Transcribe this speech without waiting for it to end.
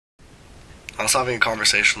I was having a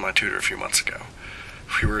conversation with my tutor a few months ago.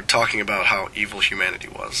 We were talking about how evil humanity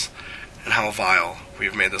was, and how vile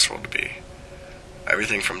we've made this world to be.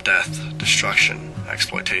 Everything from death, destruction,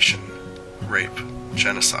 exploitation, rape,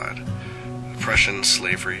 genocide, oppression,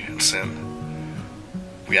 slavery, and sin.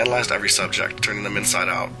 We analyzed every subject, turning them inside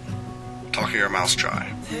out, talking our mouths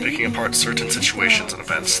dry, picking apart certain situations and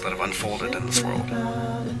events that have unfolded in this world.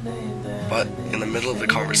 But in the middle of the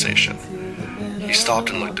conversation, he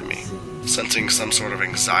stopped and looked at me, sensing some sort of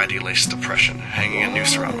anxiety-laced depression hanging a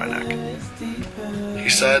noose around my neck. He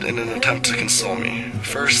said in an attempt to console me,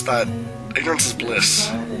 first that ignorance is bliss,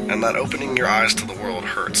 and that opening your eyes to the world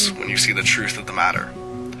hurts when you see the truth of the matter.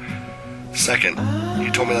 Second,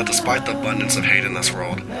 he told me that despite the abundance of hate in this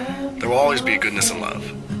world, there will always be goodness and love.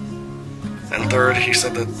 And third, he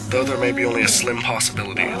said that though there may be only a slim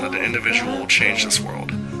possibility that an individual will change this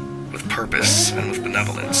world, with purpose and with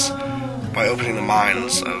benevolence, by opening the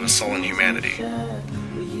minds of sullen humanity,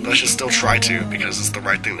 that I should still try to because it's the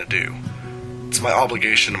right thing to do. It's my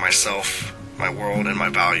obligation to myself, my world, and my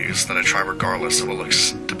values that I try regardless of what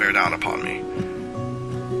looks to bear down upon me.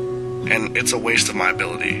 And it's a waste of my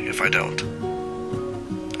ability if I don't.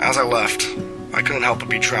 As I left, I couldn't help but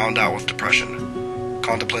be drowned out with depression,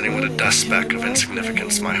 contemplating what a dust speck of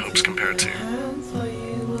insignificance my hopes compared to.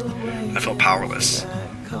 I felt powerless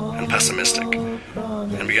and pessimistic,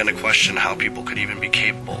 and began to question how people could even be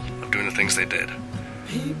capable of doing the things they did.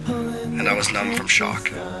 And I was numb from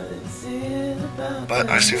shock. But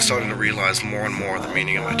I soon started to realize more and more the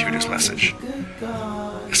meaning of my tutor's message.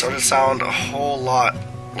 It started to sound a whole lot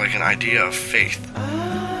like an idea of faith.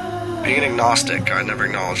 Being an agnostic, I had never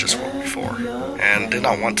acknowledged this world before, and did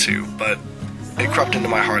not want to, but it crept into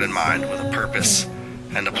my heart and mind with a purpose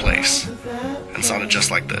and a place, and sounded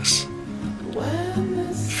just like this.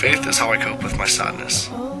 Faith is how I cope with my sadness.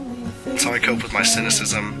 It's how I cope with my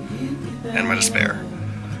cynicism and my despair.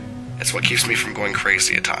 It's what keeps me from going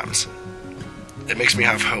crazy at times. It makes me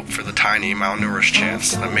have hope for the tiny, malnourished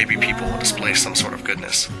chance that maybe people will display some sort of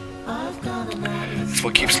goodness. It's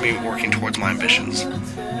what keeps me working towards my ambitions,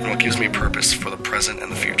 and what gives me purpose for the present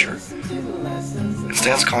and the future. It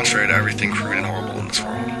stands contrary to everything crude and horrible in this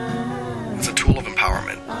world. It's a tool of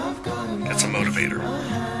empowerment. It's a motivator.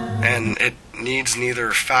 And it needs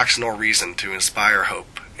neither facts nor reason to inspire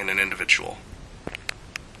hope in an individual.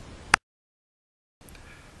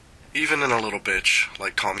 Even in a little bitch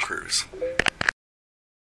like Tom Cruise.